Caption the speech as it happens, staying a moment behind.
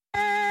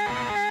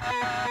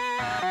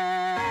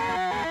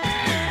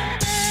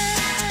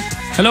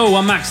Hello,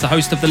 I'm Max, the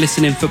host of the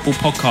ListenIN Football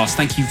Podcast.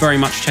 Thank you very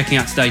much for checking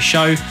out today's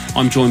show.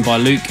 I'm joined by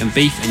Luke and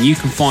Beef, and you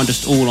can find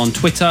us all on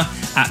Twitter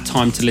at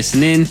Time to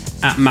Listen In,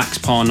 at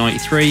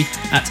MaxPar93,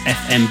 at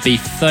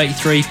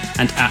FMBeef33,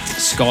 and at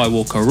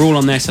Skywalker. We're all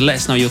on there, so let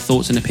us know your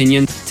thoughts and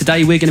opinions.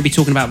 Today we're going to be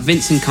talking about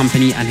Vincent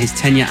Kompany and his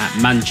tenure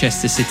at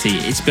Manchester City.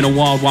 It's been a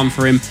wild one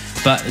for him,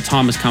 but the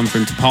time has come for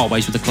him to part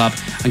ways with the club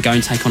and go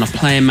and take on a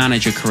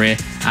player-manager career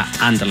at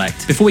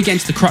Anderlecht. Before we get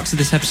into the crux of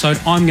this episode,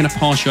 I'm going to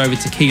pass you over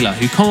to Keeler,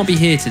 who can't be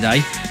here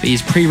today, but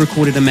he's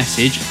pre-recorded a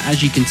message.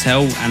 As you can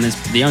tell, and as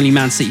the only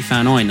Man City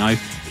fan I know,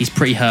 he's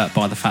pretty hurt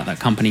by the fact that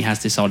Kompany has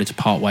decided to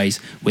part ways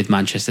with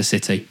Manchester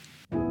City.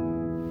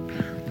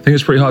 I think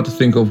it's pretty hard to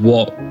think of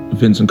what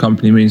Vincent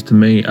Kompany means to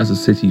me as a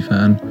City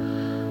fan.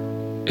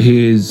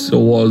 He is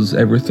or was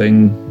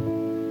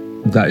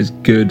everything that is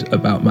good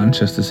about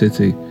Manchester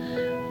City.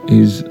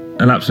 He's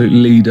an absolute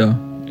leader.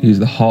 He's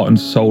the heart and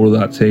soul of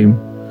that team.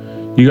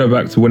 You go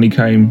back to when he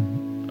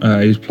came,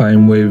 he was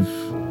playing with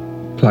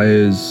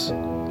players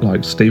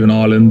like Stephen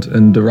Ireland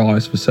and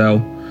Darius Vassell,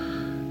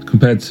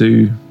 compared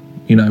to,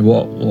 you know,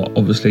 what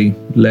obviously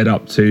led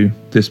up to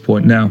this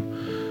point now.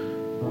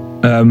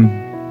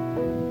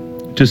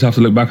 Just have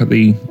to look back at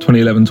the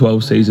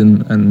 2011-12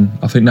 season, and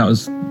I think that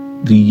was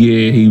the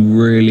year he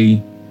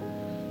really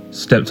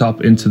stepped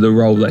up into the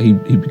role that he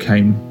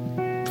became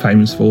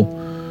famous for.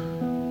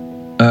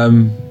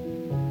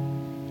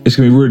 It's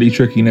going to be really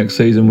tricky next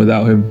season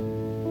without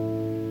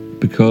him,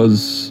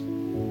 because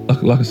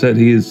like I said,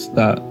 he is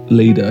that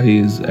leader. He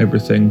is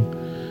everything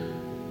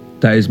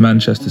that is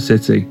Manchester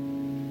City.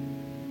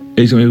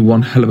 He's going to be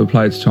one hell of a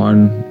player to try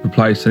and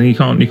replace, and you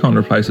can't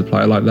replace a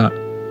player like that.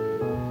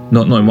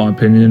 Not in my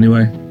opinion,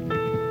 anyway.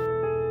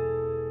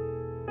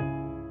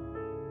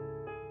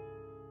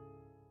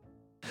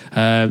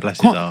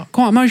 Bless his heart.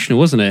 Quite emotional,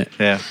 wasn't it?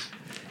 Yeah.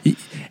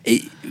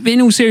 In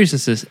all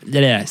seriousness,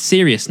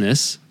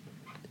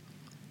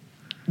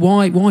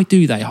 why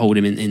do they hold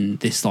him in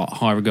this like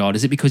high regard?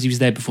 Is it because he was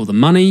there before the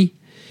money?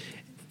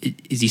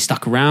 Is he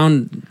stuck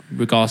around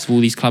regardless of all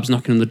these clubs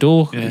knocking on the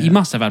door? Yeah. He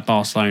must have had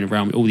Barcelona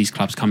around, all these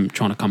clubs trying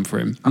to come for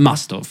him.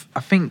 Must have. I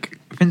think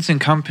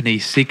Vincent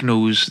Kompany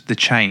signals the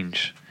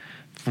change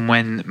from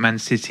when Man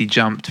City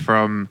jumped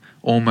from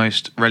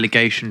almost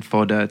relegation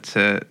fodder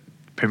to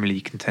Premier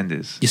League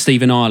contenders. Your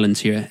Stephen Ireland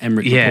here,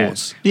 Emirates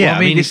reports. Yeah, I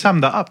mean, he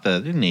summed that up there,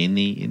 didn't he? In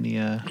the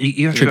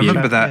you have to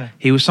remember that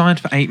he was signed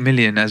for $8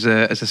 million as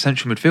a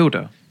central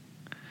midfielder,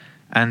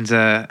 and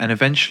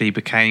eventually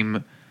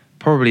became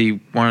probably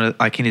one of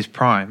in his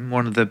prime,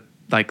 one of the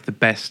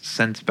best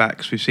centre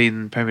backs we've seen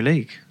in the Premier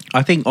League.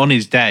 I think on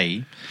his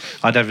day,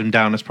 I'd have him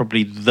down as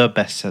probably the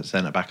best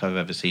centre back I've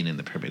ever seen in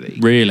the Premier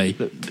League. Really?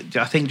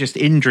 I think just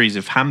injuries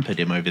have hampered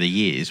him over the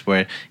years,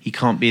 where he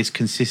can't be as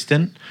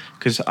consistent.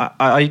 Because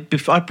I'd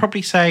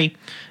probably say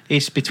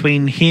it's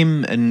between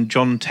him and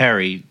John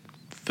Terry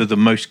for the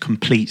most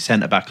complete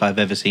centre back I've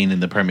ever seen in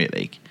the Premier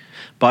League.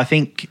 But I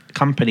think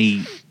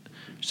Kompany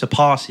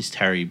surpasses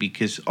Terry,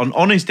 because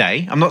on his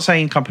day, I'm not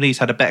saying Kompany's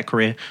had a better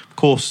career. Of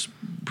course,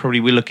 probably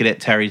we look at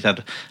it, Terry's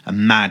had a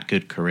mad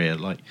good career.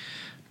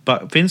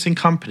 But Vincent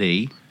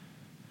Kompany,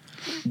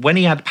 when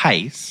he had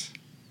pace,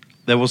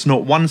 there was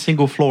not one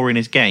single flaw in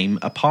his game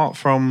apart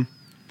from...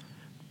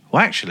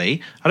 Well,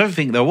 actually, I don't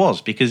think there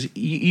was, because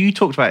you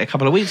talked about it a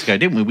couple of weeks ago,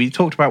 didn't we? We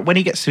talked about when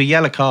he gets to a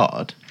yellow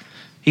card,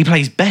 he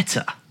plays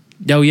better.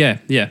 Oh, yeah.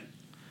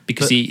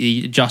 Because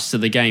he adjusts to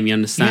the game. He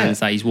understands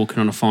that he's walking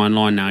on a fine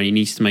line now, and he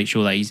needs to make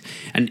sure that he's...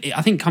 And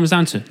I think it comes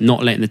down to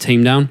not letting the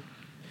team down.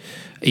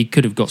 He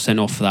could have got sent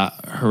off for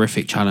that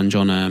horrific challenge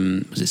on,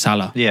 was it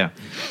Salah? Yeah.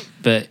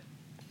 But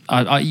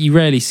you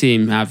rarely see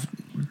him have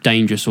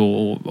dangerous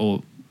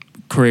or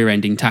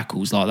career-ending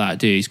tackles like that,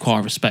 do you? He's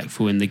quite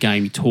respectful in the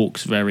game. He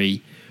talks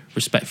very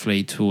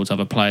respectfully towards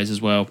other players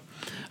as well.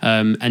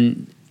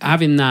 And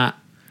having that,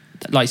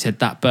 like you said,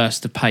 that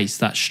burst of pace,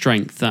 that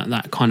strength,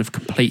 that kind of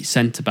complete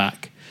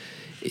centre-back,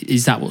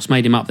 is that what's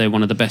made him up there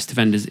one of the best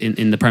defenders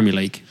in the Premier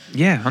League?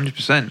 Yeah,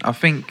 100%. I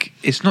think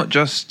it's not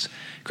just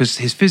because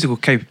his physical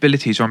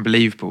capabilities are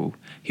unbelievable.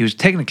 He was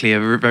technically a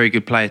very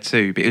good player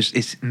too, but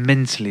it's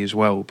mentally as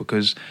well,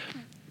 because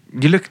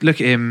you look at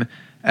him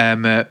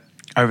over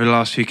the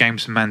last few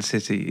games for Man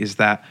City, is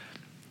that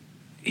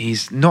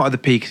he's not at the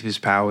peak of his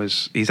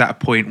powers. He's at a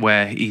point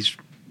where he's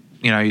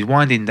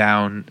winding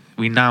down.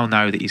 We now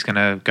know that he's going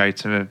to go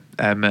to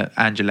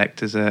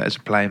Anderlecht as a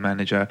player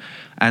manager,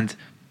 and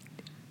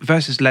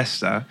versus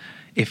Leicester,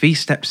 if he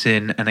steps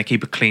in and they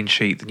keep a clean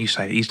sheet, then you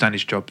say he's done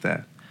his job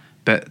there.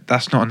 But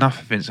that's not enough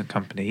for Vincent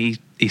Kompany.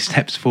 He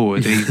steps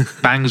forward, he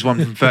bangs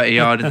one from 30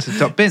 yards into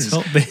top bins.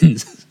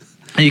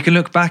 And you can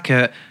look back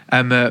at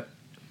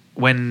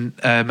when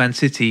Man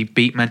City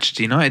beat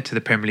Manchester United to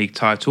the Premier League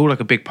title.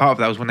 A big part of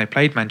that was when they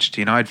played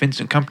Manchester United.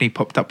 Vincent Kompany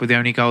popped up with the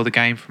only goal of the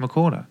game from a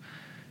corner.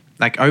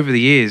 Over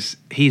the years,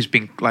 he's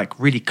been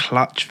really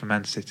clutch for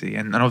Man City,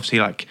 and obviously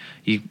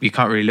you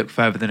can't really look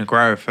further than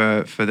Aguero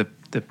for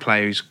the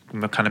player who's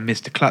kind of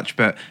missed the clutch.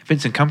 But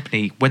Vincent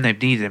Kompany, when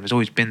they've needed him, has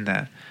always been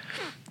there.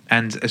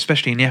 And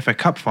especially in the FA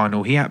Cup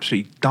final, he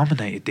absolutely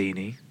dominated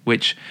Deeney,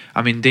 which,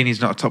 I mean, Deeney's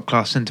not a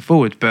top-class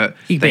centre-forward, but...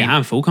 He can be a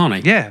handful, can't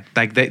he? Yeah,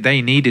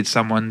 they needed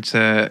someone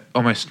to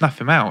almost snuff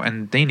him out,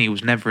 and Deeney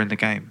was never in the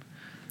game.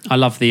 I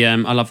love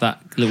that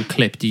little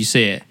clip. Do you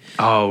see it?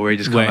 Oh, where he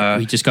just kind of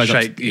goes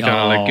shake, you kind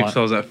of like gives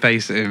those that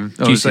face at him.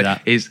 Do you see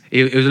that?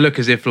 It was a look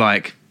as if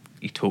like,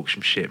 you talk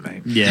some shit,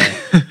 mate. Yeah.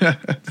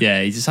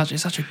 Yeah, he's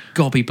such a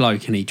gobby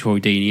bloke, isn't he, Troy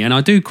Deeney? And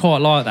I do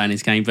quite like that in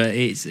his game, but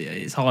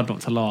it's hard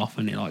not to laugh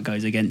when it like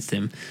goes against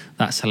him.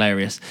 That's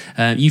hilarious.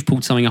 You've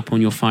pulled something up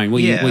on your phone.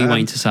 What are you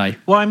waiting to say?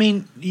 Well, I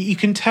mean, you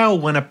can tell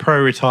when a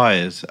pro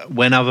retires,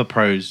 when other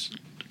pros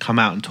come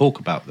out and talk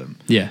about them.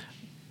 Yeah.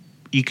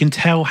 You can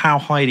tell how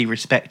highly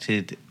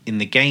respected in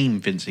the game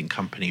Vincent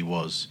Kompany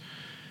was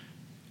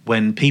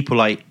when people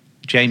like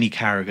Jamie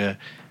Carragher,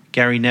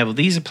 Gary Neville,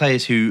 these are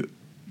players who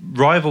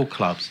rival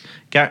clubs.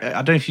 I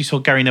don't know if you saw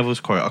Gary Neville's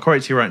quote. I'll quote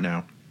it to you right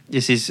now.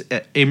 This is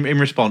in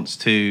response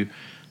to,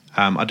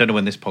 I don't know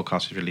when this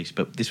podcast was released,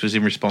 but this was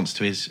in response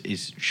to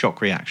his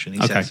shock reaction.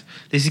 He says,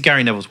 this is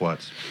Gary Neville's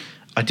words.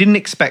 "I didn't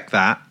expect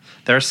that.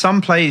 There are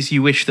some players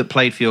you wish that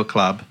played for your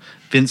club.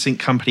 Vincent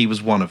Kompany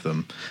was one of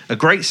them. A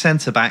great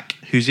centre-back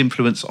whose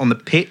influence on the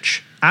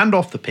pitch and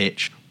off the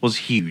pitch was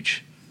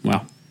huge."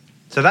 Wow.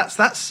 So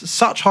that's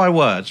such high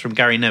words from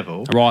Gary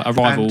Neville. A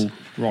rival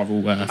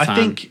fan, I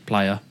think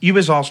player. You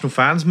as Arsenal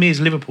fans, me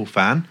as Liverpool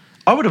fan,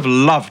 I would have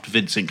loved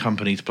Vincent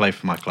Kompany to play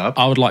for my club.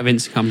 I would like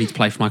Vincent Kompany to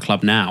play for my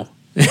club now.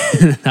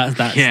 I'd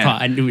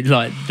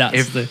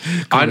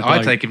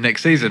take him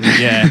next season.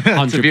 Yeah,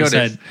 100%. To be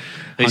honest.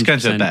 He's going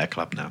to a better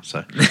club now,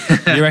 so.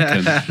 You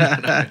reckon?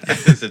 No,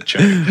 it's a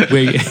joke.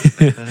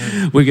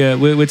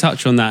 We'll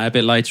touch on that a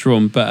bit later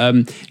on. But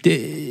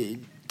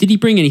did he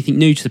bring anything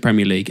new to the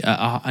Premier League?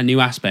 A new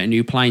aspect, a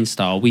new playing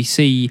style? We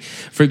see,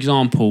 for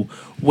example,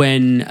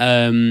 when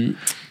I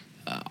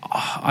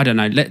don't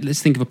know.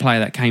 Let's think of a player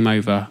that came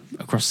over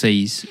across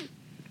seas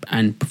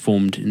and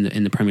performed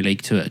in the Premier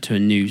League to a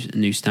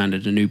new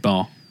standard, a new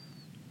bar.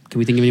 Can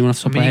we think of anyone off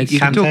the top of our heads?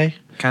 Kante,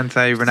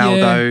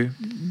 Ronaldo.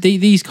 Yeah,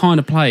 these kind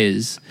of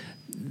players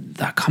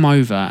that come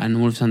over and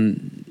all of a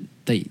sudden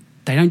they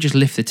don't just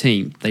lift the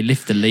team, they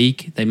lift the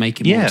league, they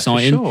make it more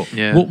exciting. For sure.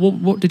 Yeah.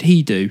 What did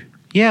he do?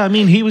 Yeah, I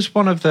mean, he was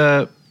one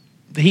of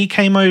he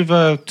came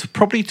over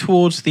probably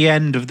towards the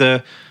end of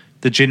the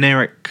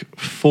generic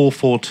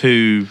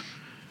 4-4-2.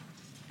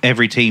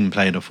 Every team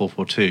played a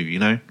 4-4-2, you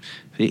know?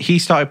 He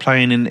started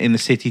playing in the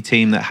City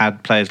team that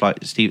had players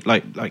like Steve,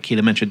 like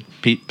Keelan mentioned,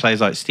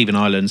 players like Stephen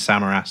Ireland,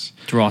 Samaras,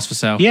 Darius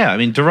Vassell. Yeah, I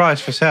mean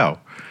Darius Vassell,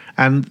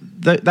 and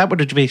that would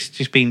have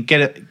just been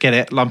get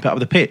it, lump it up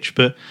the pitch.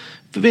 But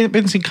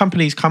Vincent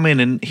Kompany's come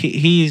in and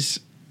he's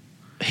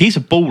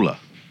a baller.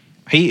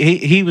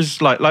 He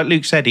was like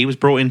Luke said, he was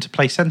brought in to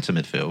play centre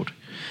midfield,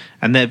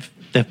 and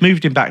they've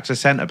moved him back to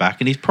centre back,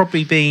 and he's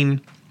probably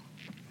been,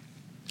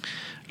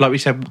 like we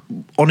said,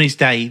 on his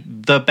day,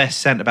 the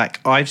best centre-back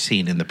I've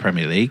seen in the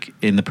Premier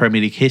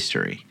League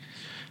history.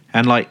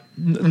 And, like,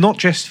 not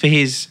just for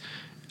his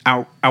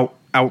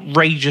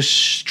outrageous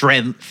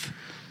strength,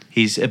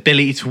 his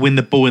ability to win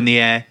the ball in the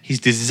air, his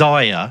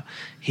desire,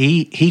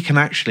 he can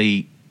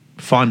actually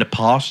find a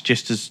pass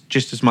just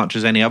as much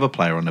as any other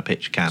player on the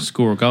pitch can.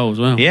 Score a goal as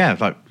well. Yeah,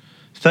 like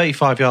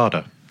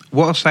 35-yarder.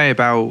 What I'll say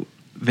about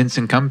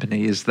Vincent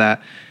Kompany is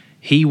that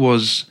he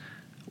was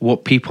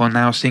what people are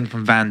now seeing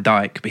from Van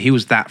Dijk, but he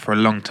was that for a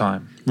long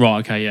time. Right,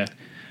 okay, yeah.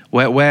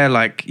 Where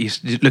like,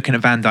 you're looking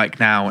at Van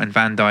Dijk now, and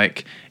Van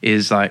Dijk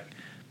is like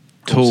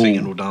tall,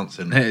 singing or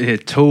dancing.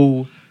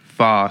 Tall,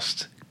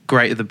 fast,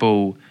 great at the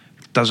ball,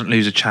 doesn't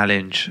lose a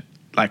challenge,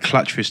 like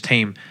clutch for his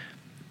team.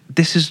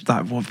 This is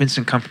like what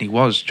Vincent Kompany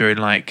was during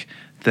like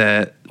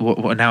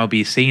what now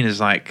be seen as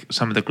like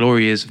some of the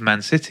glory years of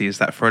Man City. Is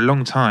that for a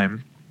long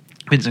time,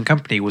 Vincent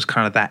Kompany was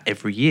kind of that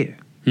every year,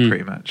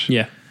 pretty much.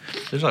 Yeah.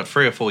 It was like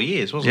 3 or 4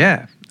 years, wasn't it?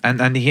 Yeah,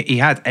 and he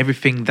had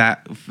everything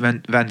that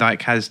Van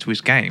Dijk has to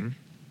his game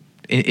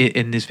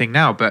in this thing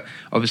now. But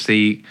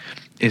obviously,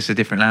 it's a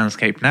different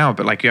landscape now.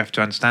 But like, you have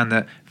to understand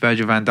that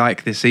Virgil van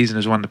Dijk this season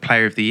has won the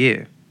Player of the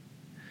Year,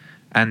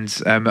 and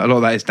a lot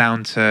of that is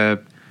down to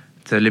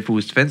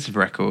Liverpool's defensive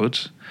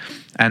records.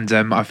 And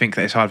I think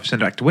that it's hard for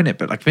centre-back to win it.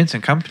 But like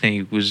Vincent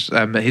Kompany was,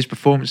 his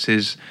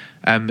performances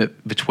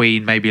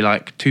between maybe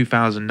like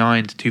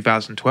 2009 to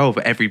 2012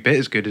 are every bit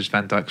as good as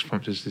Van Dijk's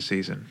performances this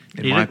season.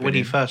 When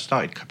he first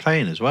started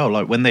playing as well,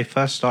 like when they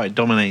first started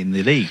dominating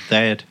the league,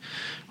 they had,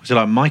 was it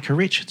like Micah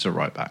Richards at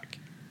right back?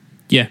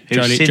 Yeah,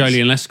 Jolie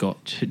and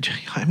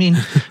Lescott. I mean,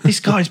 this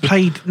guy's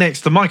played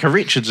next to Micah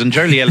Richards and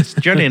Jolie and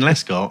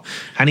Lescott,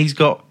 and he's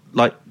got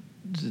like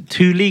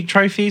 2 league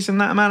trophies in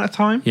that amount of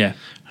time. Yeah.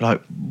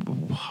 Like,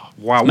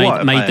 wow,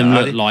 what made them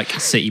look like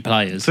City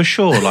players. For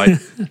sure. Like,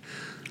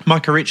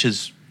 Micah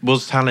Richards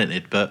was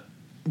talented, but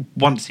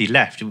once he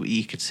left,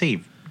 you could see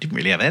he didn't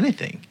really have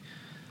anything.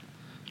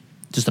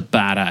 Just a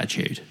bad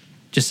attitude.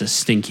 Just a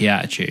stinky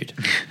attitude.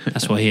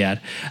 That's what he had.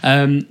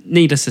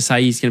 Needless to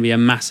say, he's going to be a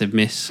massive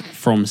miss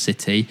from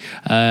City.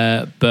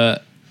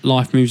 But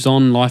life moves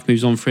on. Life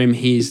moves on for him.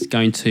 He's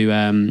going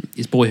to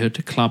his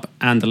boyhood club,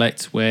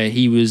 Anderlecht, where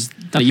he was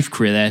done a youth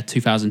career there,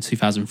 2000,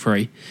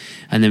 2003.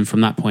 And then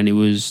from that point, it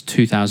was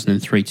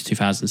 2003 to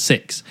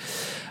 2006.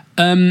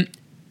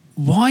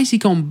 Why has he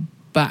gone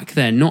back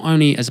there, not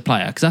only as a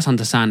player, because that's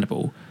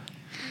understandable,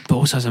 but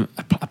also as a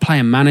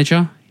player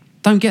manager?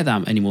 Don't get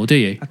that anymore, do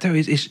you? I do.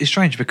 It's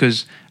strange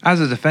because as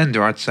a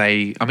defender, I'd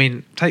say, I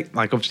mean, take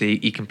like obviously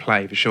he can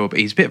play for sure, but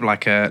he's a bit of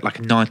like a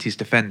 90s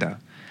defender.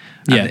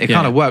 And it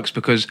kind of works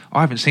because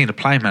I haven't seen a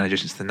play manager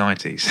since the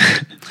 90s.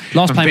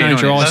 Last play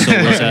manager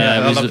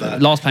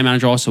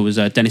I saw was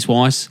Dennis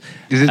Wise.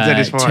 Is it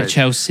Dennis Wise?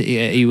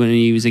 Chelsea when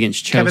he was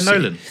against Chelsea.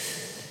 Kevin Nolan,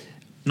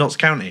 Notts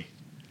County.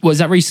 Was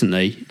that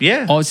recently?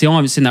 Yeah. Obviously, I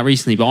haven't seen that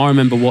recently, but I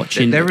remember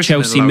watching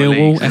Chelsea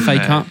Millwall FA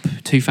Cup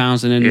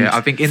 2000. Yeah,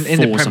 I think in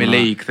the Premier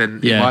League, then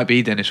it might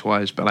be Dennis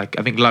Wise, but like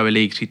I think lower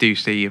leagues you do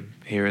see him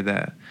here and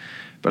there.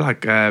 But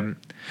like,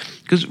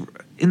 because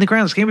in the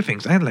grand scheme of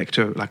things, Anderlecht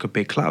are like a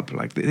big club.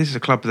 Like this is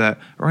a club that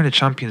are in the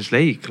Champions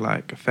League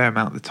like a fair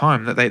amount of the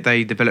time. That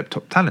they developed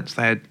top talents.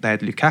 They had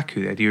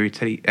Lukaku, they had Yuri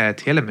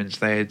Tielemans,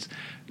 they had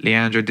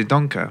Leandro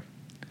Dendoncker.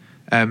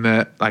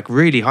 Like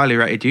really highly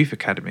rated youth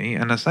academy,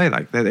 and I say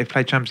like they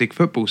played Champions League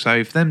football.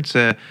 So for them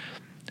to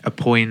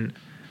appoint,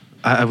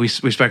 we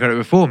spoke about it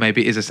before.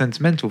 Maybe it is a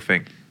sentimental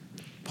thing.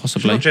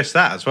 Possibly. It's not just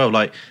that as well.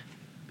 Like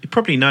he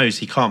probably knows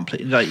he can't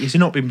play. Like he's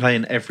not been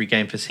playing every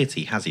game for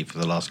City, has he, for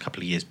the last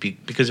couple of years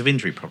because of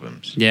injury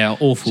problems? Yeah,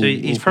 awful. So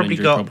he's awful probably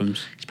injury got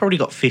problems. He's probably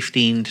got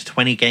 15 to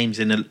 20 games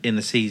in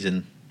the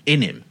season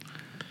in him.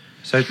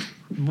 So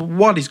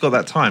while he's got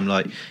that time,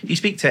 like you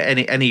speak to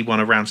anyone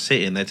around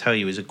City, and they tell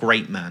you he's a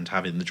great man to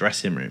have in the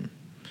dressing room.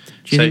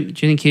 Do you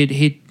think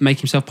he'd make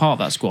himself part of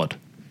that squad?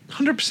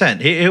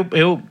 100%.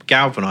 He'll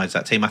galvanise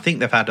that team. I think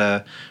they've had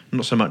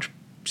not so much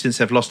since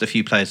they've lost a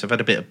few players. They've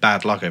had a bit of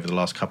bad luck over the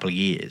last couple of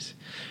years,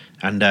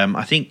 and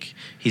I think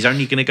he's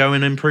only going to go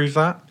and improve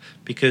that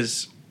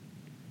because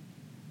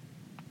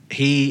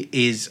he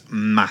is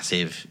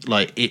massive.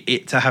 Like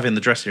it to have in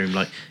the dressing room.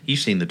 Like you've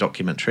seen the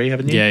documentary,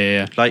 haven't you?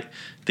 Yeah. Like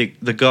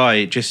the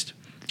guy just.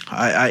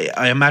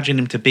 I imagine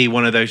him to be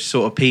one of those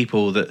sort of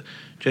people that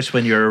just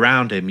when you're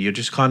around him, you're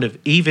just kind of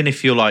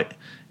if you're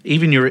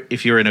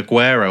in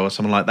Aguero or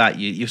something like that,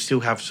 you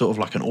still have sort of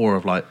like an aura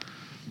of like,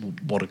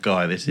 what a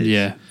guy this is.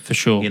 Yeah, for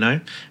sure. You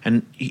know,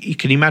 and you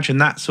can imagine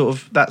that sort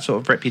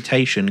of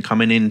reputation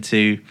coming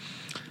into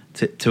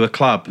to a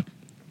club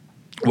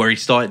where he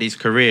started his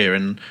career,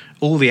 and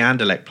all the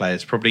Anderlecht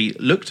players probably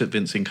looked at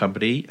Vincent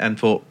Kompany and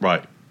thought,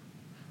 right,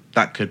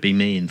 that could be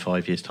me in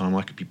 5 years' time.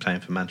 I could be playing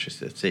for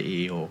Manchester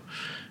City or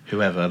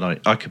whoever.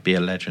 Like I could be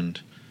a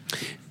legend.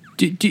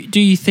 Do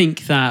you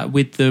think that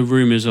with the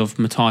rumours of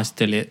Matthijs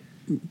de Ligt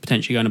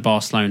potentially going to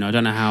Barcelona, I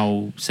don't know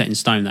how set in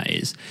stone that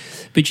is,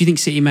 but do you think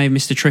City may have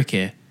missed a trick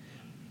here,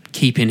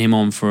 keeping him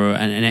on for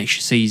an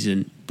extra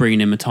season,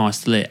 bringing in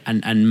Matthijs de Ligt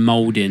and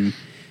moulding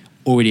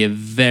already a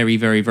very,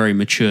 very, very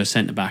mature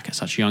centre-back at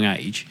such a young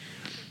age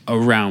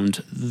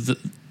around,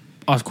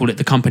 I'd call it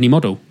the Kompany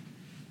model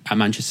at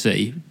Manchester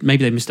City?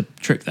 Maybe they missed a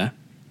trick there.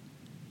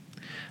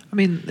 I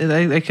mean,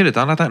 they could have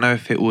done. I don't know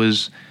if it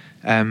was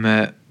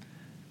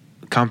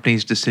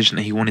Kompany's decision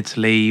that he wanted to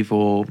leave,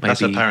 or maybe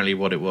That's apparently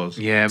what it was.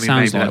 Yeah, I mean,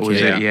 Sounds maybe like that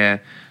was it. it. Yeah,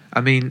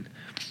 I mean,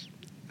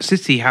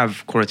 City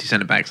have quality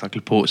centre backs. Like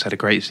Laporte's had a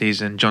great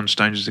season. John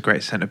Stones is a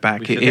great centre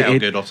back. We forget how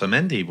good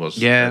Otamendi was.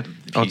 Yeah,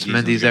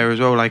 Otamendi's there as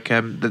well. Like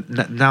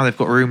now they've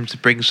got room to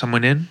bring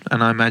someone in,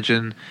 and I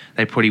imagine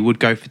they probably would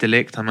go for de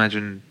Ligt. I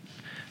imagine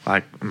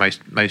like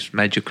most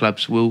major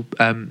clubs will.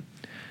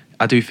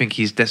 I do think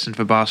he's destined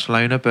for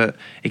Barcelona, but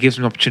it gives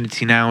him an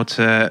opportunity now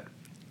to.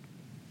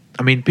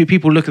 I mean,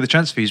 people look at the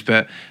transfer fees,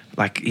 but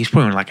like he's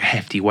probably on like a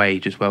hefty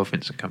wage as well,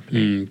 Vincent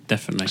Kompany.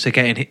 Definitely. So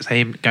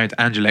him going to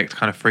Anderlecht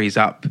kind of frees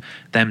up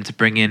them to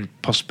bring in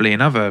possibly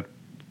another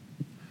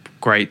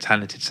great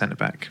talented centre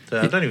back.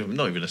 Not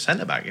even a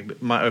centre back.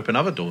 It might open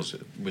other doors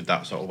with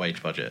that sort of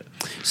wage budget.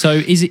 So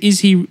is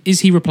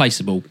he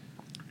replaceable?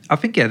 I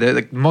think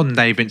the modern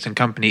day Vincent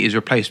Kompany is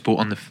replaceable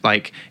on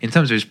the in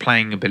terms of his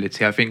playing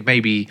ability. I think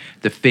maybe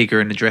the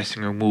figure in the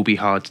dressing room will be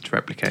hard to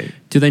replicate.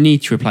 Do they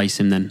need to replace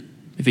him then?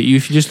 If you're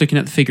just looking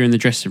at the figure in the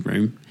dressing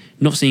room,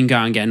 not seeing go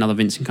out and get another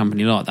Vincent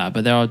Kompany like that,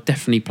 but there are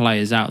definitely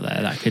players out there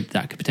that could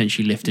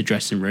potentially lift a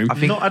dressing room.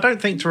 I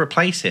don't think to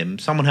replace him,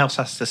 someone else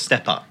has to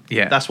step up.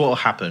 Yeah, that's what will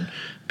happen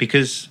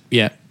because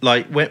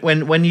like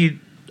when you.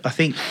 I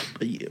think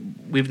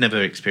we've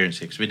never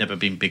experienced it because we've never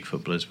been big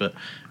footballers, but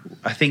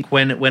I think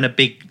when a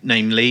big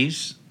name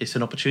leaves, it's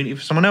an opportunity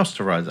for someone else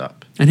to rise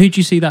up. And who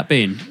do you see that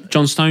being?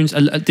 John Stones?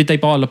 Did they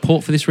buy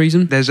Laporte for this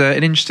reason? There's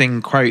an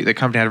interesting quote that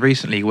Kompany had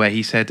recently where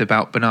he said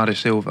about Bernardo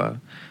Silva,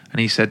 and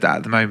he said that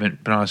at the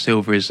moment Bernardo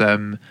Silva is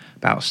about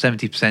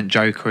 70%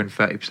 joker and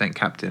 30%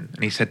 captain,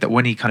 and he said that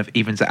when he kind of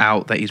evens it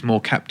out, that he's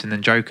more captain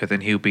than joker,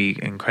 then he'll be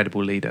an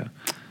incredible leader.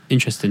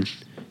 Interesting.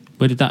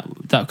 Where did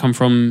that come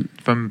from?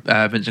 From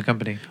Vincent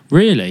Kompany.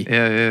 Really?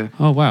 Yeah.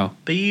 Oh, wow.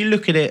 But you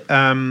look at it,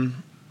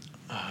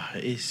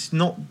 it's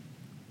not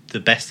the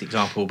best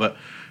example, but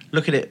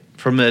look at it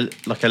from a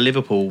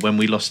Liverpool when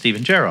we lost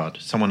Steven Gerrard.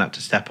 Someone had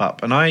to step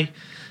up. And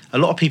a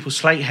lot of people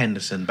slate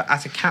Henderson, but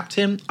as a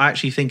captain, I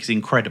actually think he's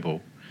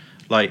incredible.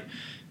 Like,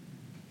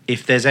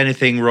 if there's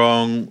anything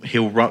wrong,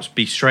 he'll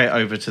be straight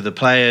over to the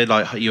player,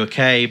 like, are you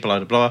okay, blah,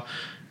 blah, blah.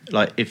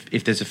 Like,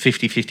 if there's a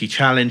 50-50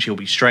 challenge, he'll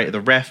be straight at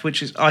the ref,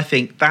 which is, I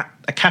think, that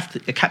a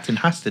captain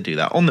has to do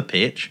that on the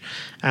pitch.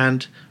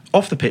 And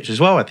off the pitch as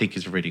well, I think,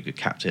 is a really good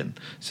captain.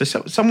 So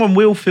someone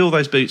will fill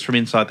those boots from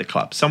inside the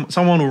club.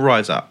 Someone will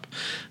rise up.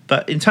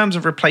 But in terms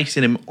of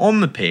replacing him on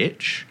the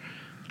pitch,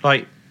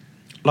 like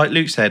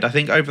Luke said, I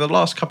think over the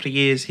last couple of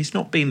years, he's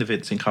not been the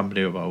Vincent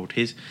Kompany of old.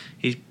 He's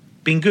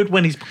been good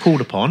when he's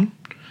called upon,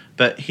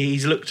 but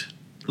he's looked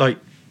like,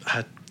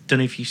 I don't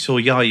know if you saw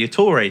Yaya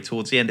Toure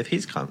towards the end of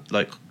his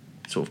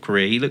sort of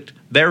career. He looked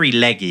very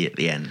leggy at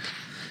the end.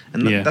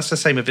 And that's the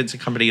same with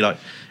Vincent Kompany. Like,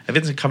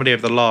 Vincent Kompany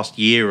over the last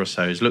year or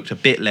so has looked a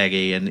bit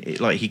leggy, and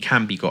he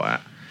can be got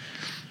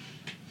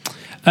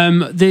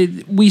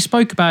at. We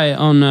spoke about it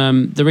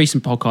on the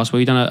recent podcast where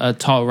we done a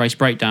title race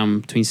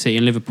breakdown between City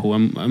and Liverpool,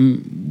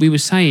 and we were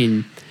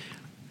saying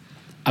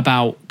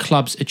about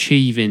clubs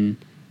achieving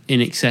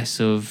in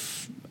excess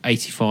of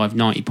 85,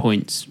 90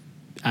 points,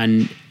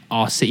 and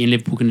are City and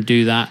Liverpool going to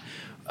do that?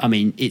 I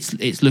mean,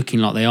 it's looking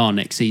like they are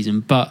next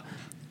season, but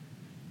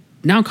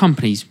now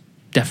Kompany's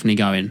definitely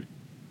going.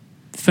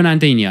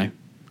 Fernandinho,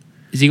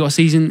 has he got a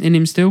season in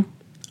him still?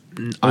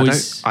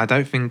 I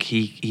don't think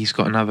he's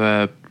got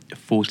another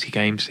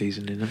 40-game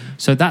season in him.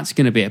 So that's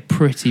going to be a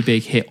pretty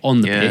big hit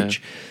on the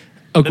pitch.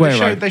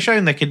 Aguero. They've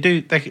shown they can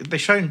do.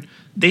 They've shown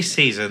this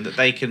season that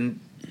they can.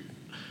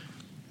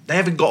 They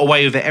haven't got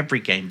away with it every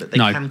game, but they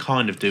can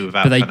kind of do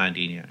without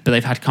Fernandinho. But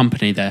they've had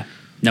Kompany there.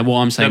 Now, what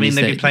I'm saying is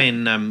they've been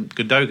playing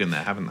Gundogan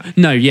there, haven't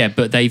they? No, yeah,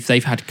 but they've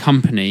had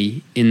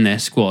Kompany in their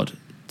squad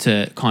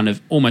to kind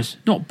of almost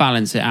not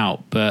balance it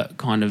out, but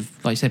kind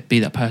of, like I said, be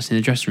that person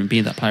in the dressing room,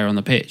 be that player on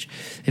the pitch.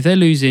 If they're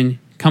losing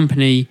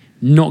Kompany,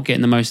 not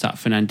getting the most out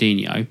of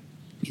Fernandinho,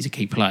 he's a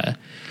key player.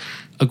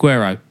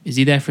 Aguero, is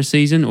he there for a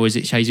season, or is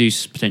it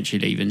Jesus potentially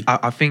leaving?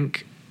 I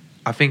think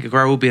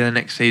Aguero will be there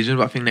next season,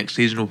 but I think next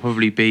season will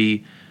probably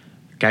be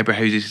Gabriel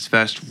Jesus'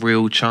 first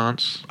real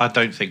chance. I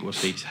don't think we'll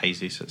see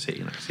Jesus at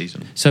City next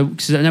season. So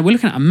now we're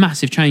looking at a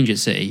massive change at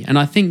City, and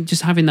I think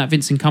just having that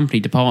Vincent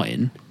Kompany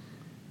departing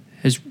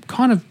has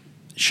kind of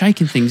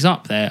shaken things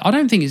up there. I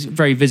don't think it's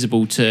very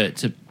visible to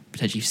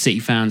potentially City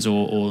fans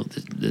or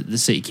the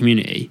City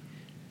community,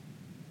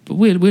 but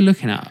we're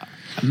looking at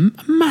a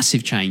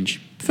massive change.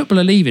 Football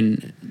are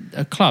leaving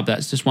a club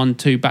that's just won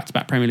 2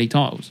 back-to-back Premier League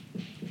titles.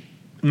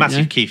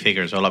 Massive key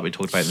figure as well, like we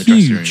talked about in the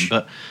dressing room.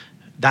 But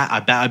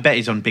that I bet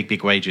he's on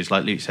big wages,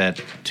 like Luke said,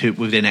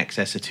 within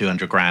excess of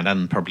 200 grand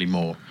and probably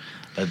more.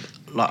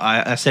 Like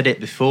I said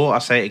it before, I'll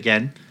say it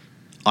again.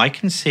 I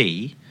can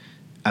see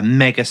a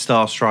mega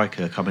star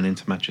striker coming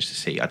into Manchester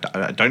City.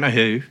 I don't know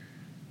who,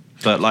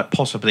 but like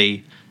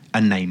possibly a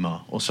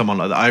Neymar or someone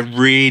like that. I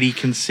really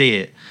can see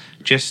it.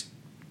 Just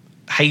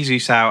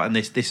Jesus out and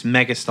this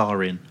mega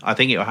star in. I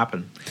think it'll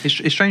happen.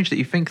 It's strange that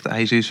you think that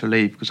Jesus will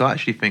leave, because I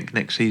actually think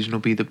next season will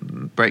be the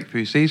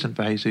breakthrough season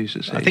for Jesus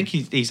at City. I think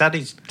he's had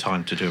his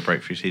time to do a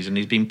breakthrough season.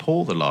 He's been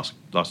poor the last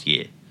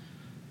year.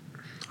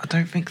 I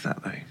don't think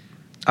that though.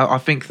 I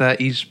think that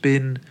he's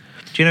been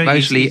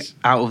mostly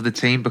out of the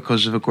team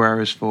because of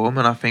Aguero's form,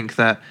 and I think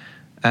that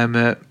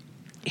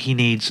he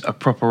needs a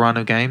proper run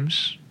of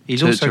games.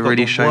 He's also got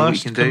really the show what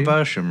he can do.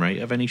 Conversion rate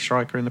of any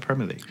striker in the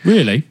Premier League.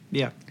 Really?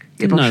 Yeah.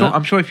 Yeah, but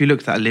I'm sure if you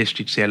looked at a list,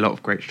 you'd see a lot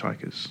of great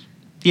strikers.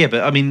 Yeah,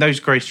 but I mean, those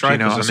great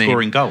strikers are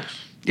scoring goals.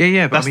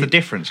 Yeah, but that's the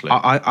difference, Luke.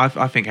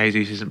 I think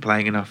Jesus isn't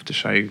playing enough to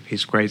show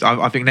his grades.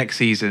 I think next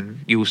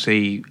season you'll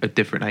see a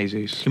different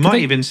Jesus. You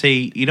might even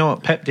see, you know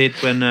what Pep did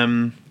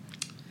when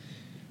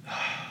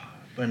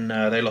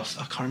they lost.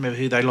 I can't remember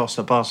who they lost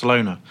at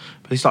Barcelona,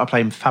 but they started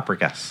playing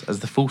Fabregas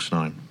as the false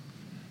 9.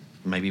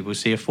 Maybe we'll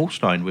see a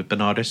false 9 with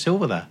Bernardo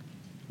Silva there,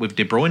 with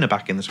De Bruyne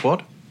back in the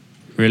squad.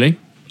 Really?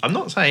 I'm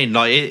not saying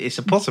like it's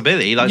a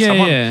possibility. Like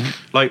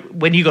like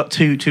when you got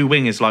two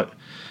wingers like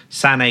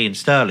Sané and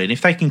Sterling,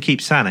 if they can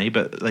keep Sané,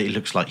 but it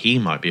looks like he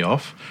might be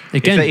off.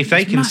 Again, if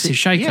they can massive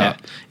shake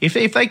up.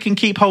 If they can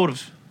keep hold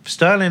of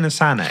Sterling and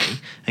Sané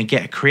and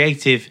get a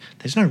creative,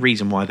 there's no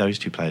reason why those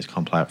two players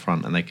can't play up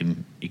front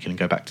and you can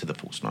go back to the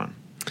false 9.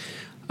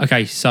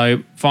 Okay,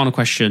 so final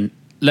question.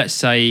 Let's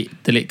say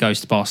De Ligt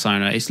goes to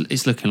Barcelona.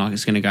 It's looking like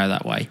it's going to go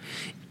that way.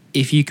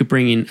 If you could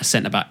bring in a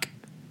centre back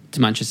to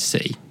Manchester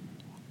City,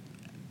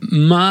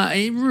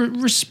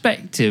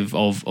 irrespective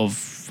of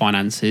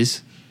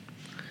finances,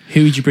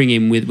 who would you bring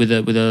in with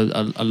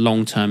a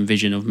long-term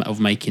vision of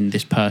making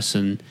this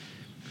person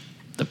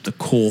the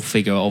core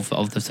figure of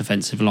the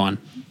defensive line?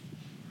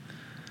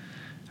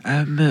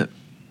 I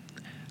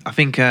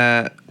think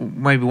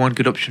maybe one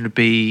good option would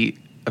be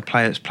a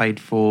player that's played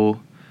for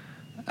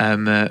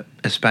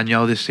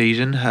Espanyol this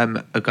season,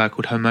 a guy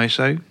called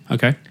Hermoso.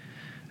 Okay.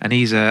 And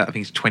I think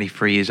he's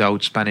 23 years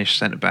old, Spanish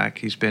centre-back.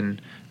 He's been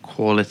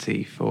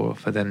quality for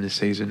them this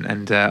season,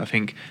 and I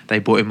think they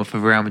bought him off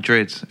of Real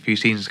Madrid a few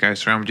seasons ago.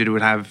 So Real Madrid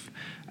would have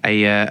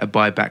a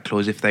buyback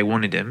clause if they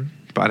wanted him.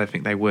 but I don't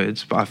think they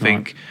would. But I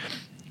think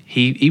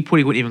he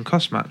probably wouldn't even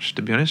cost much,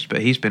 to be honest.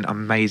 But he's been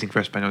amazing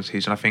for Espanyol this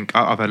season. I think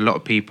I've had a lot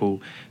of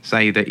people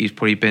say that he's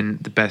probably been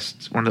the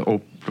best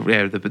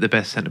the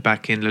best centre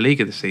back in La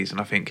Liga this season.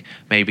 I think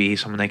maybe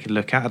he's someone they could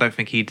look at. I don't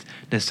think he'd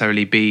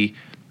necessarily be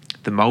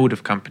the mould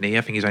of Kompany.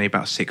 I think he's only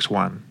about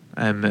 6'1".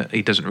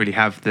 He doesn't really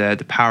have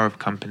the power of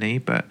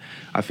Kompany, but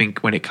I think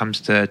when it comes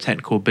to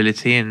technical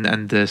ability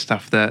and the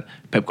stuff that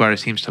Pep Guardiola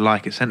seems to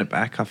like at centre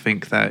back, I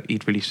think that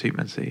he'd really suit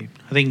Man City.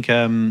 I think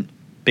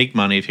big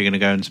money, if you're going to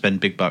go and spend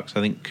big bucks,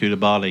 I think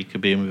Koulibaly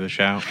could be in with a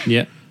shout.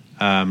 Yeah.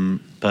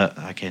 But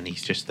again,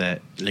 he's just there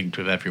linked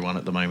with everyone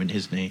at the moment,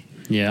 isn't he?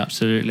 Yeah,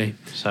 absolutely.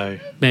 So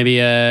maybe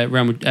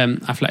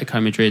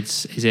Atletico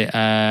Madrid's, is it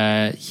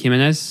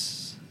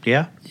Jimenez?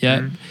 Yeah.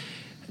 Yeah.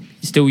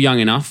 Still young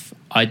enough.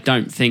 I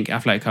don't think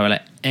Atletico will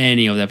let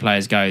any of their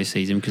players go this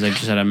season because they've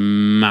just had a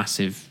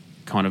massive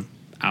kind of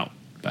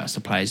outburst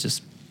of players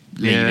just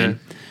leaving.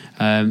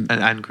 Yeah.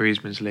 And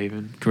Griezmann's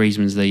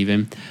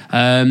leaving.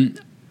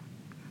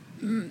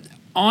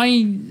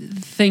 I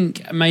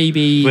think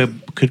maybe... Where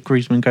could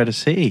Griezmann go to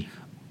City?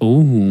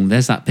 Oh,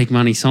 there's that big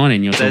money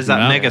signing you're There's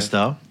talking that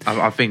about.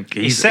 megastar. I think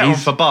he's set on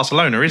for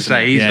Barcelona,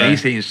 isn't he?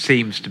 He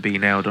seems to be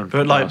nailed on.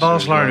 But like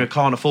Barcelona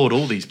can't afford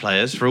all these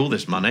players for all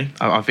this money.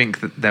 I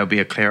think that there'll be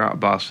a clear out of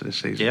Barca this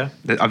season.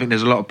 Yeah. I think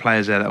there's a lot of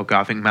players there that'll go.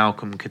 I think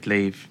Malcolm could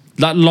leave.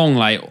 That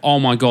Longley, oh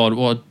my God,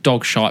 what a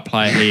dog shite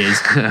player he is.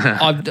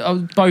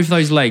 Both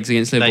those legs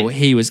against Liverpool,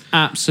 he was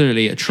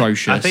absolutely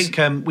atrocious. I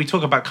think we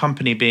talk about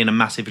Kompany being a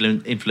massive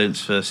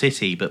influence for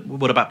City, but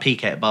what about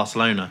Piqué at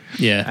Barcelona?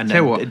 Yeah. And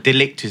De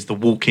Ligt is the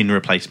walk-in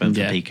replacement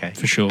for Piqué.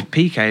 For sure.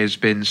 Piqué has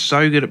been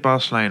so good at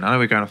Barcelona. I know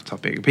we're going off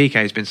topic. Piqué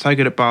has been so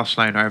good at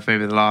Barcelona over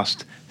maybe the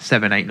last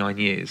 7, 8, 9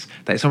 years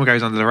that if someone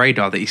goes under the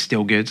radar that he's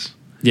still good.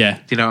 Yeah.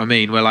 Do you know what I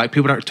mean? Where like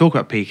people don't talk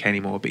about Piqué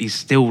anymore, but he's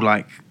still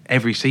like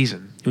every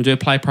season. You'll do a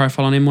player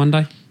profile on him one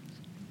day?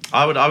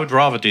 I would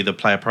rather do the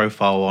player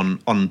profile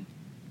on.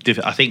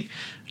 I think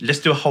let's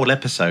do a whole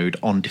episode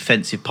on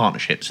defensive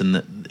partnerships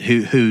and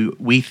who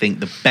we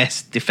think the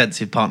best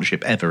defensive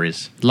partnership ever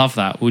is. Love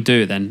that. We'll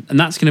do it then, and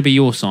that's going to be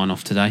your sign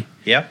off today.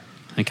 Yeah.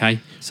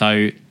 Okay.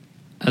 So,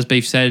 as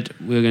Beef said,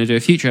 we're going to do a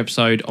future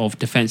episode of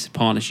defensive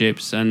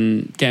partnerships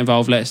and get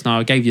involved. Let us know.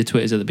 I gave you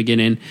Twitters at the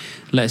beginning.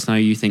 Let us know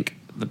who you think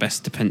the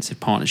best defensive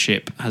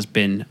partnership has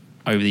been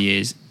over the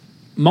years.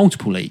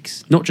 Multiple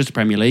leagues, not just the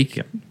Premier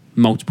League,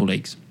 multiple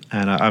leagues.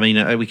 And I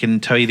mean, we can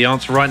tell you the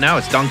answer right now.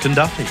 It's Duncan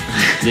Duffy.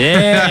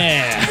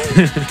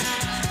 Yeah.